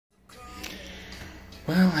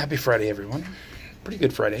Well, happy Friday, everyone. Pretty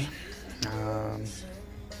good Friday. I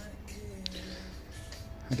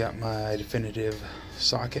got my definitive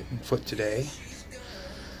socket and foot today,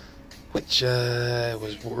 which I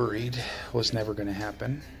was worried was never going to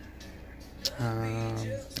happen.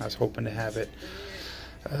 I was hoping to have it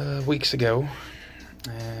weeks ago,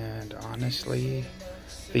 and honestly,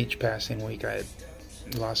 each passing week I had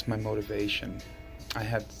lost my motivation. I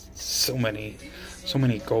had so many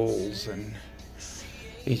goals, and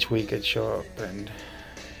each week I'd show up and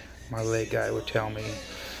my leg guy would tell me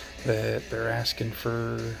that they're asking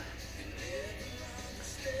for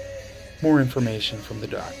more information from the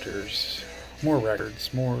doctors, more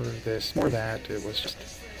records, more this, more that. It was just,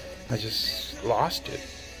 I just lost it.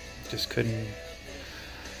 Just couldn't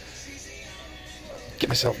get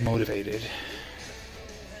myself motivated.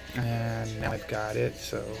 And now I've got it,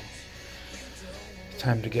 so it's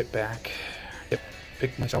time to get back,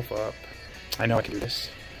 pick myself up. I know I can do this.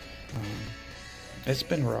 It's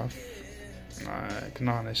been rough. I can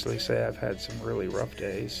honestly say I've had some really rough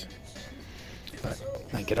days. But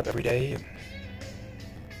I get up every day and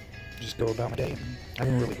just go about my day. I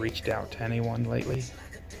haven't really reached out to anyone lately.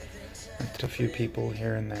 To a few people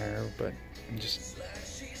here and there, but just,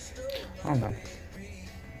 I don't know.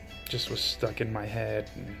 Just was stuck in my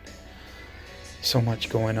head and so much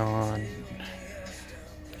going on.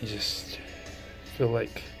 You just feel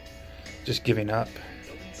like just giving up.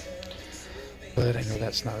 But I know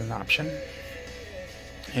that's not an option.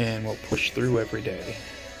 And we'll push through every day.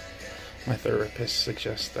 My therapist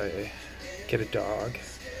suggests I get a dog,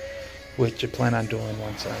 which I plan on doing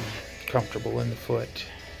once I'm comfortable in the foot.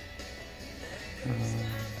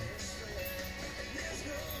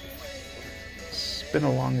 It's been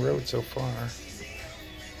a long road so far.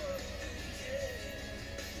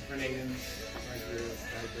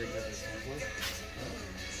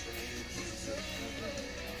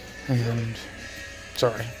 And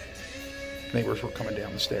sorry, neighbors were coming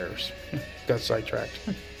down the stairs. Got sidetracked.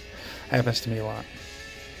 Happens to me a lot.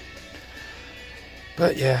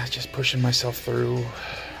 But yeah, just pushing myself through.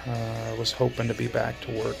 Was hoping to be back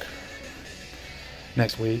to work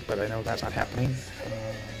next week, but I know that's not happening.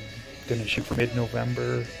 Gonna shoot for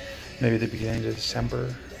mid-November, maybe the beginning of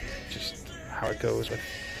December. Just how it goes with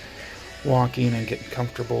walking and getting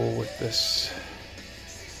comfortable with this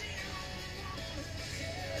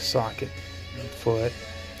socket and foot.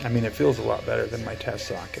 I mean, it feels a lot better than my test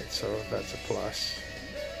socket, so that's a plus.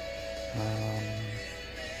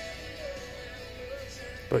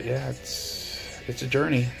 But yeah, it's a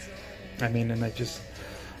journey. I mean, and I just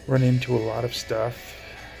run into a lot of stuff.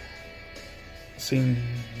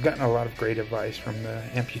 Gotten a lot of great advice from the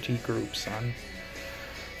amputee groups on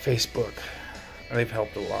Facebook. They've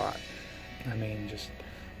helped a lot. I mean, just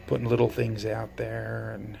putting little things out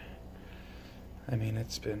there, and I mean,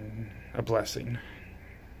 it's been a blessing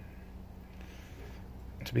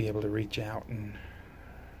to be able to reach out and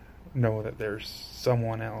know that there's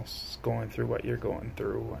someone else going through what you're going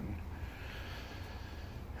through.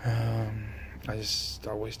 And I just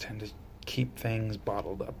always tend to keep things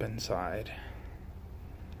bottled up inside,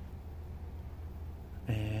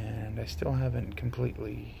 and I still haven't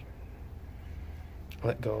completely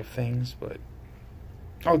let go of things, but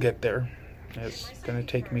I'll get there. It's gonna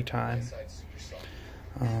take me time.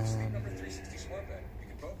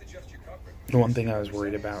 The one thing I was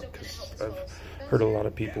worried about, because I've heard a lot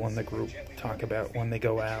of people in the group talk about when they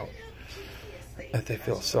go out that they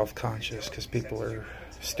feel self-conscious because people are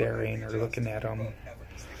staring or looking at them.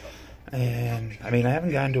 And I mean, I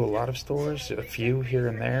haven't gone to a lot of stores, a few here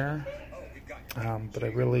and there, but I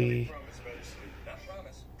really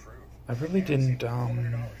didn't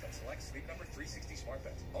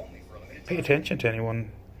pay attention to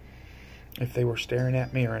anyone if they were staring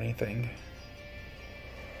at me or anything.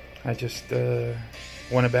 I just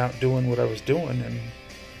went about doing what I was doing and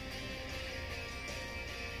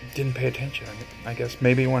didn't pay attention. I guess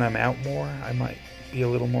maybe when I'm out more, I might be a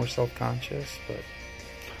little more self-conscious, but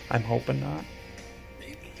I'm hoping not.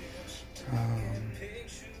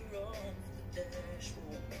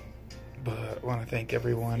 But I want to thank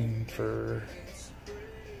everyone for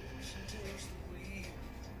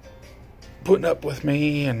putting up with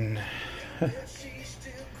me and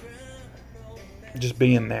just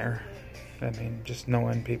being there. I mean, just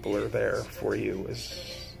knowing people are there for you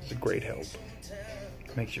is a great help.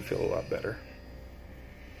 Makes you feel a lot better.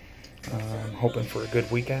 I'm hoping for a good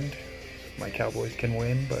weekend. My Cowboys can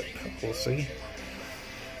win, but we'll see.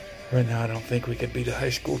 Right now, I don't think we could beat a high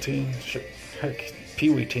school team. Heck,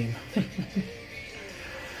 Pee-wee team.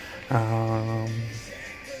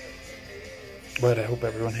 But I hope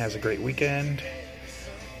everyone has a great weekend.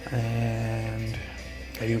 And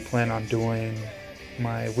I do plan on doing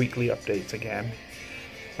my weekly updates again.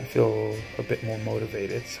 I feel a bit more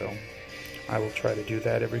motivated, so I will try to do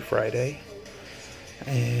that every Friday.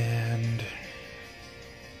 And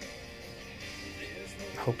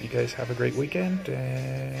hope you guys have a great weekend,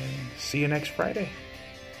 and see you next Friday.